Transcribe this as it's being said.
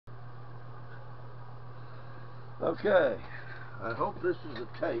Okay, I hope this is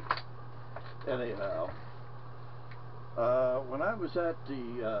a tape. Anyhow, when I was at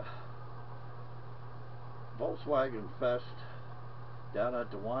the Volkswagen Fest down at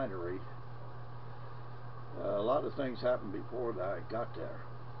the winery, a lot of things happened before that I got there.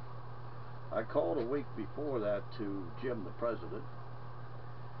 I called a week before that to Jim, the president,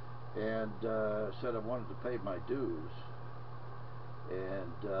 and said I wanted to pay my dues.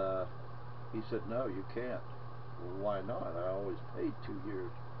 And he said, no, you can't. Well, why not? I always paid 2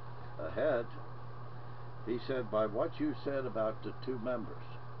 years ahead. He said, by what you said about the two members,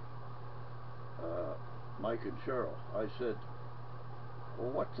 Mike and Cheryl. I said,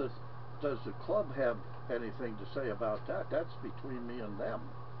 well, does the club have anything to say about that? That's between me and them.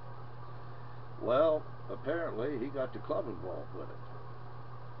 Well, apparently he got the club involved with it.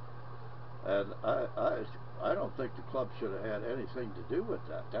 And I don't think the club should have had anything to do with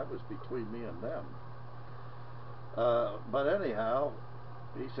that. That was between me and them. But anyhow,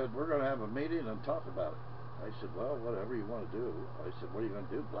 he said, we're going to have a meeting and talk about it. I said, well, whatever you want to do. I said, what are you going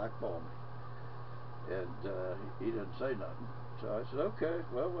to do? Blackball me? And he didn't say nothing. So I said, okay,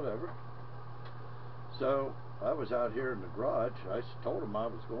 well, whatever. So I was out here in the garage. I told him I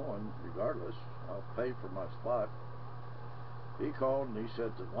was going regardless. I'll pay for my spot. He called and he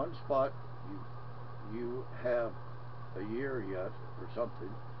said, the one spot you have a year yet or something.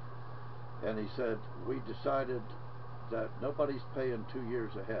 And he said, we decided that nobody's paying 2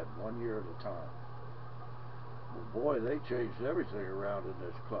 years ahead, 1 year at a time. Well, boy, they changed everything around in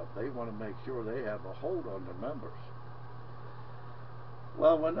this club. They want to make sure they have a hold on their members.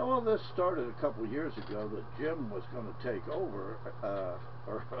 Well, when all this started a couple years ago, that Jim was going to take over,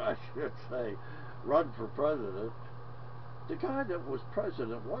 or I should say, run for president, the guy that was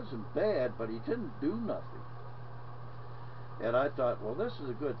president wasn't bad, but he didn't do nothing. And I thought, well, this is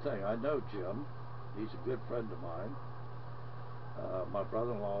a good thing. I know Jim. He's a good friend of mine. My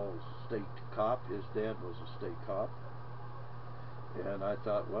brother-in-law was a state cop. His dad was a state cop. And I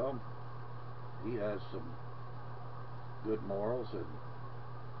thought, well, he has some good morals and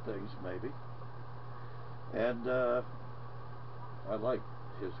things, maybe. And I like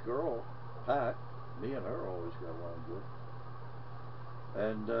his girl, Pat. Me and her always got along good.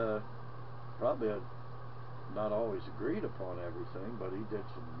 And probably not always agreed upon everything, but he did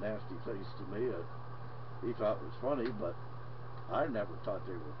some nasty things to me that he thought was funny, but I never thought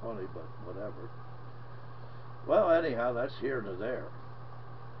they were funny, but whatever. Well, anyhow, that's here and there.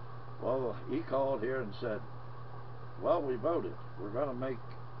 Well, he called here and said, well, we voted. We're going to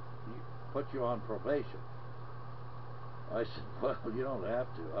put you on probation. I said, well, you don't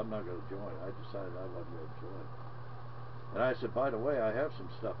have to. I'm not going to join. I decided I wasn't going to join. And I said, by the way, I have some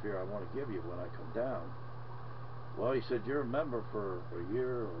stuff here I want to give you when I come down. Well, he said, you're a member for a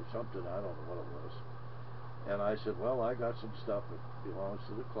year or something. I don't know what it was. And I said, well, I got some stuff that belongs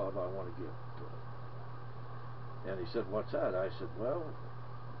to the club I want to give to it. And he said, what's that? I said, well,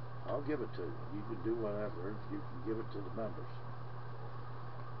 I'll give it to you. You can do whatever. You can give it to the members.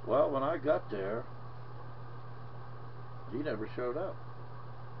 Well, when I got there, he never showed up.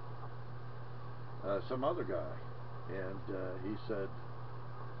 Some other guy. And he said,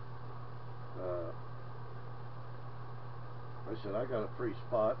 I said, I got a free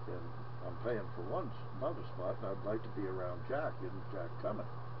spot, and I'm paying for another spot, and I'd like to be around Jack. Isn't Jack coming?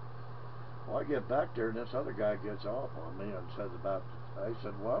 Well, I get back there, and this other guy gets off on me and says I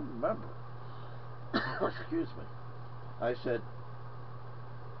said, well, I'm a member. Excuse me. I said,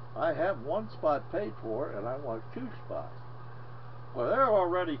 I have one spot paid for, and I want 2 spots. Well, they're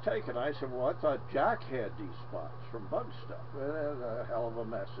already taken. I said, well, I thought Jack had these spots from Bug Stuff. And it was a hell of a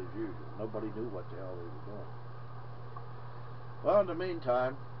mess as usual. Nobody knew what the hell they were doing. Well, in the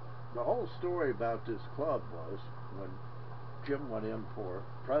meantime, the whole story about this club was when Jim went in for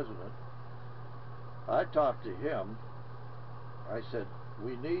president, I talked to him. I said,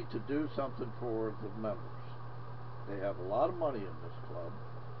 we need to do something for the members. They have a lot of money in this club,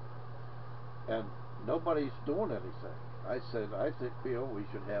 and nobody's doing anything. I said, I feel we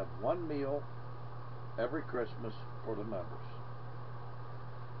should have one meal every Christmas for the members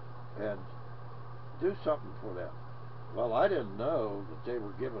and do something for them. Well, I didn't know that they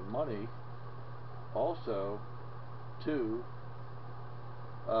were giving money also to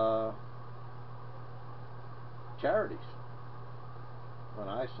charities. When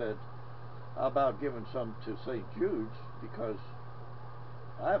I said, how about giving some to St. Jude's, because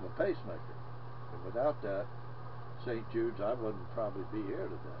I have a pacemaker, and without that, St. Jude's, I wouldn't probably be here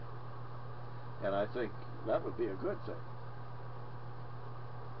today. And I think that would be a good thing.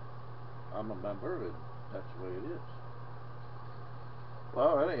 I'm a member, and that's the way it is.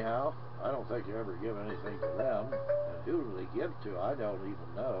 Well, anyhow, I don't think you ever give anything to them. And who do they give to? I don't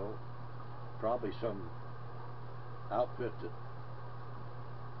even know. Probably some outfit that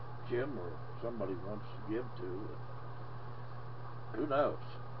Jim or somebody wants to give to. Who knows?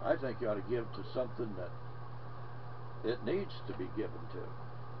 I think you ought to give to something that it needs to be given to.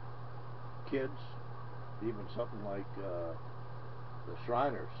 Kids, even something like the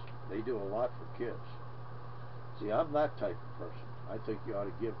Shriners, they do a lot for kids. See, I'm that type of person. I think you ought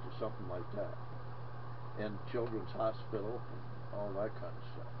to give to something like that. And Children's Hospital and all that kind of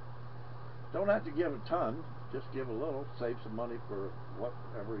stuff. Don't have to give a ton, just give a little, save some money for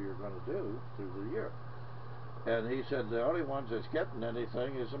whatever you're going to do through the year. And he said the only ones that's getting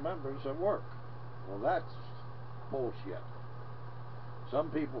anything is the members at work. Well, that's bullshit. Some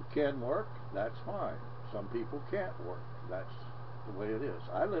people can work, that's fine. Some people can't work, that's the way it is.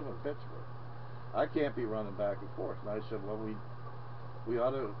 I live in Pittsburgh. I can't be running back and forth. And I said, well, we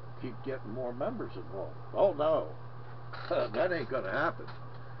ought to keep getting more members involved. Oh, no, that ain't going to happen.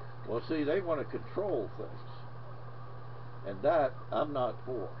 Well, see, they want to control things. And that I'm not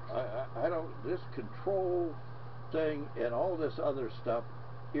for. I don't, this control thing and all this other stuff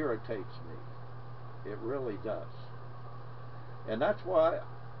irritates me. It really does. And that's why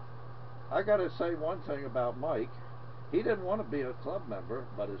I got to say one thing about Mike. He didn't want to be a club member,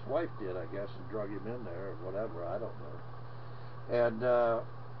 but his wife did, I guess, and drug him in there or whatever. I don't know. And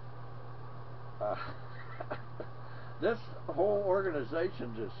this whole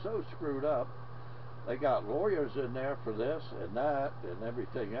organization is so screwed up. They got lawyers in there for this and that and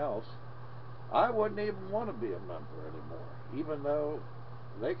everything else. I wouldn't even want to be a member anymore, even though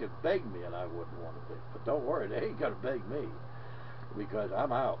they could beg me and I wouldn't want to be. But don't worry, they ain't going to beg me because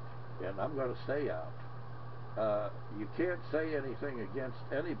I'm out and I'm going to stay out. You can't say anything against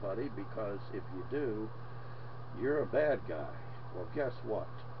anybody because if you do, you're a bad guy. Well, guess what?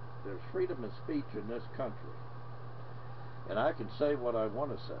 There's freedom of speech in this country. And I can say what I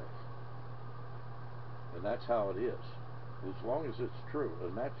want to say. And that's how it is. As long as it's true.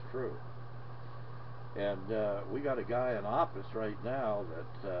 And that's true. And we got a guy in office right now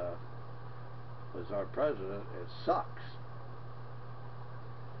that is our president. It sucks.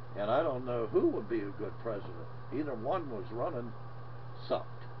 And I don't know who would be a good president. Either one was running,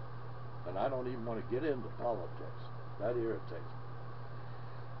 sucked. And I don't even want to get into politics. That irritates me.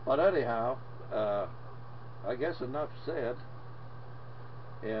 But anyhow, I guess enough said.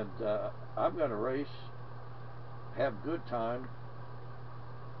 And I'm going to race, have good time.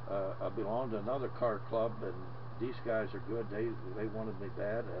 I belong to another car club, and these guys are good. They wanted me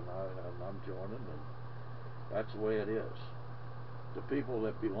bad, and I'm joining, and that's the way it is. The people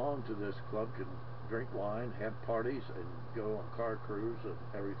that belong to this club can drink wine, have parties, and go on car cruise and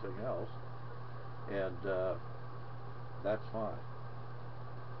everything else, and that's fine.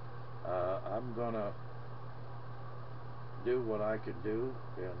 I'm gonna do what I can do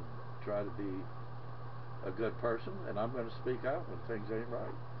and try to be a good person, and I'm going to speak out when things ain't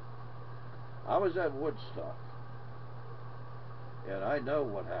right. I was at Woodstock, and I know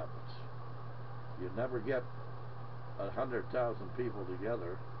what happens. You never get 100,000 people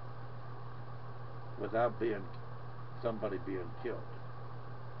together without somebody being killed,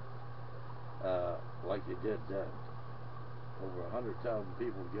 like you did then. Over 100,000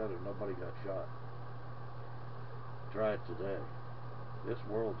 people together, nobody got shot. Try it today. This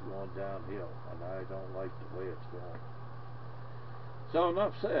world's going downhill, and I don't like the way it's going. So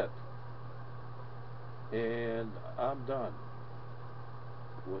enough said. And I'm done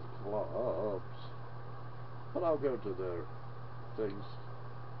with clubs. But I'll go to their things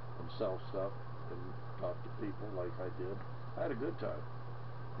and sell stuff and talk to people like I did. I had a good time.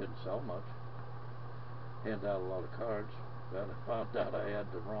 Didn't sell much. Hand out a lot of cards. Then I found out I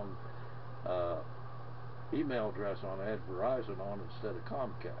had the wrong email address on. I had Verizon on instead of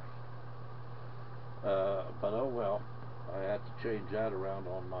Comcast. But oh well, I had to change that around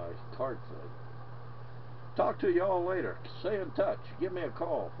on my card thing. Talk to y'all later. Stay in touch. Give me a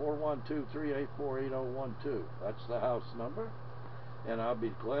call, 412-384-8012. That's the house number. And I'll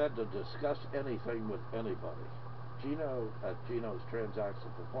be glad to discuss anything with anybody. Geno at Geno's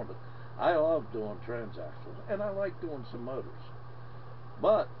Transactional Performance. I love doing transactions, and I like doing some motors.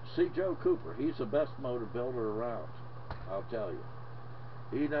 But see Joe Cooper, he's the best motor builder around, I'll tell you.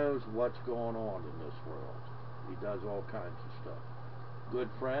 He knows what's going on in this world. He does all kinds of stuff. Good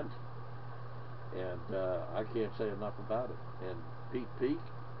friend, and I can't say enough about it. And Pete Peak,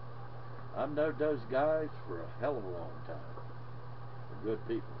 I've known those guys for a hell of a long time. They're good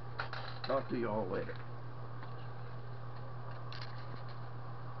people. Talk to you all later.